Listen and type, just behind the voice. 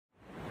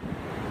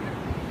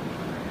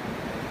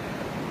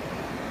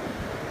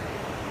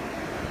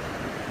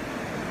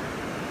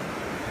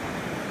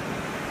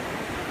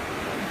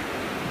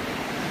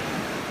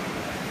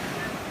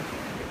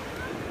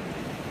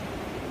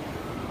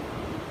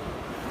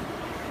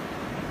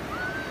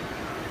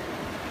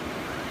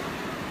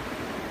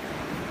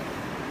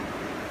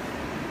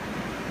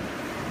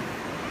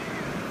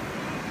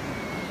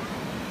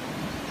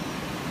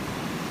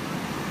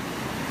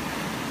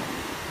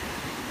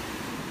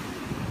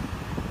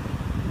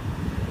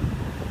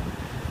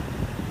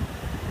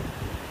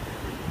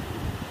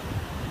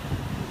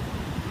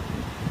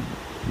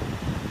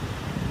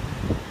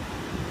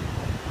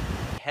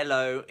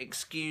hello,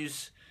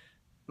 excuse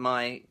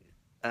my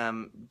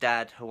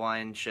dad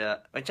Hawaiian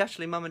shirt, which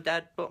actually Mum and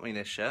Dad bought me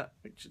this shirt,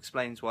 which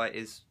explains why it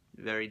is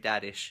very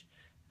daddish.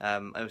 I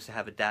also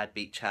have a dad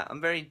beach hat.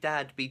 I'm very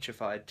dad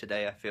beachified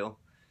today, I feel.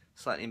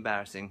 Slightly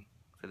embarrassing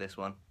for this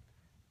one.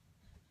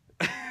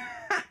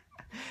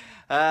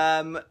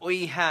 We're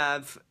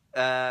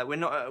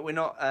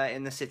not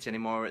in the city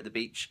anymore. We're at the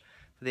beach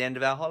for the end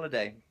of our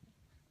holiday.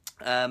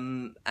 I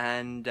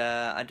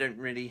don't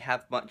really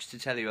have much to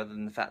tell you other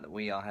than the fact that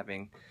we are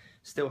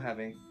still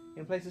having. You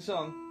gonna play the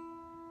song?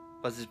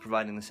 Buzz is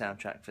providing the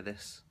soundtrack for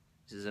this.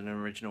 This is an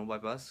original by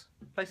Buzz.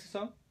 Play the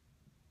song.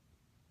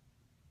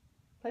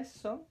 Play the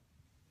song.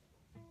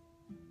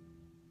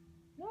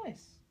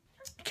 Nice.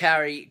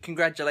 Carrie,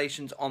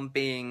 congratulations on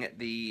being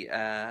the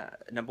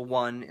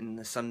 #1 in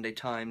the Sunday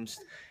Times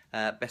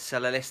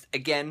bestseller list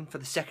again for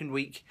the second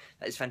week.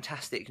 That is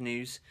fantastic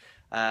news.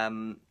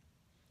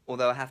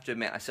 Although I have to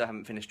admit, I still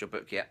haven't finished your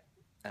book yet,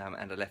 and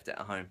I left it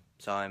at home.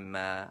 So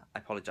I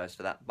apologise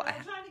for that. But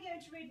I'm trying to get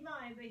him to read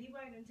mine, but he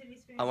won't until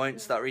he's finished. I won't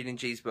start reading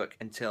G's book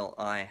until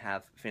I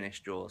have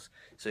finished yours.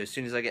 So as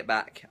soon as I get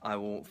back, I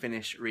will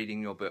finish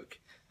reading your book.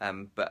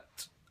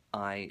 But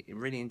I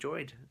really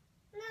enjoyed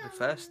the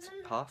first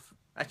half.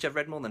 Actually, I've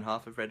read more than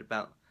half. I've read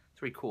about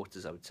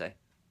 3/4, I would say.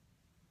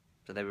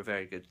 So they were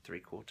very good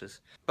 3/4.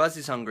 Buzz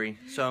is hungry,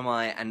 so am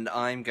I, and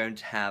I'm going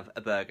to have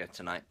a burger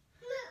tonight.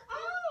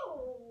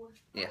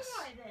 Yes,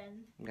 all right,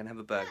 then. I'm going to have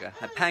a burger.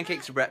 Had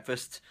pancakes for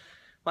breakfast.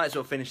 Might as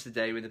well finish the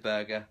day with a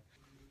burger.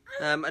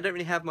 I don't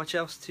really have much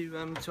else to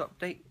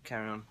update.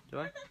 Carry on, do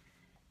I?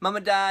 Mum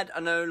and Dad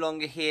are no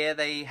longer here.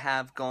 They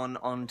have gone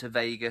on to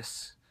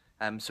Vegas,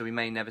 so we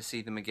may never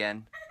see them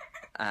again.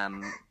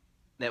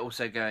 They're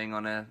also going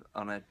on a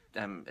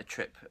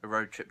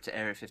road trip to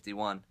Area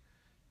 51.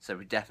 So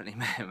we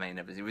definitely may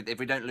never see. If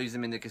we don't lose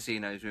them in the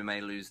casinos, we may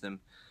lose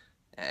them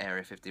at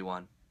Area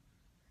 51.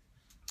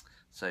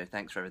 So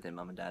thanks for everything,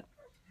 Mum and Dad.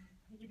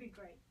 You've been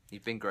great.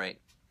 You've been great.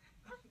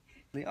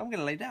 I'm going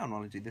to lay down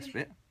while I do this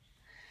bit.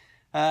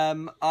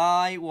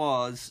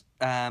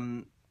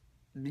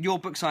 Your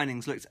book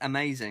signings looked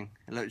amazing.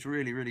 It looks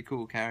really, really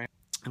cool, Carrie.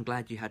 I'm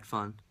glad you had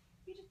fun.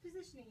 You're just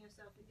positioning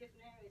yourself in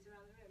different areas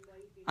around the room while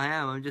you've been. I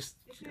am. I'm just.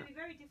 It's going to be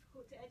very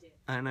difficult to edit.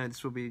 I know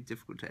this will be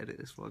difficult to edit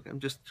this vlog. I'm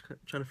just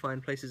trying to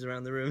find places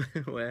around the room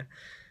where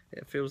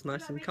it feels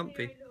nice and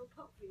comfy. Your little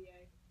pop video.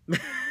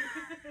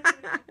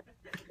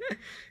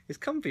 It's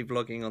comfy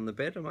vlogging on the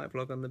bed. I might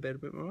vlog on the bed a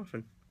bit more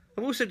often.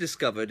 I've also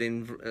discovered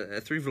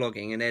through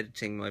vlogging and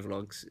editing my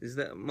vlogs is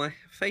that my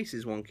face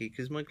is wonky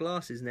because my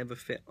glasses never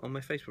fit on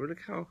my face. But look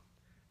how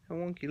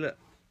wonky. Look,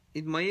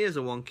 either my ears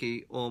are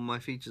wonky or my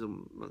features are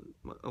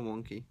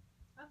wonky.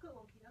 I've got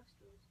wonky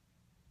nostrils.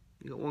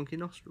 You got wonky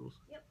nostrils?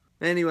 Yep.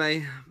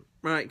 Anyway,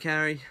 right,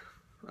 Carrie.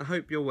 I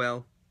hope you're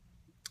well.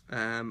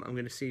 I'm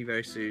going to see you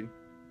very soon.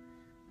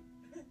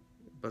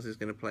 Buzz is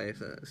going to play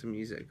some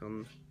music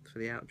for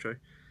the outro.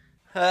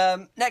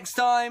 Next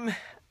time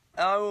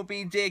I will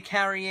be dear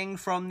carrying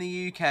from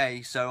the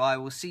UK, so I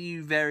will see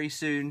you very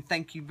soon.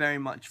 Thank you very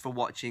much for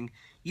watching.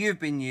 You've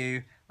been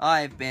you,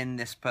 I've been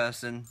this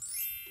person.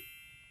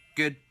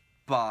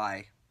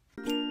 Goodbye.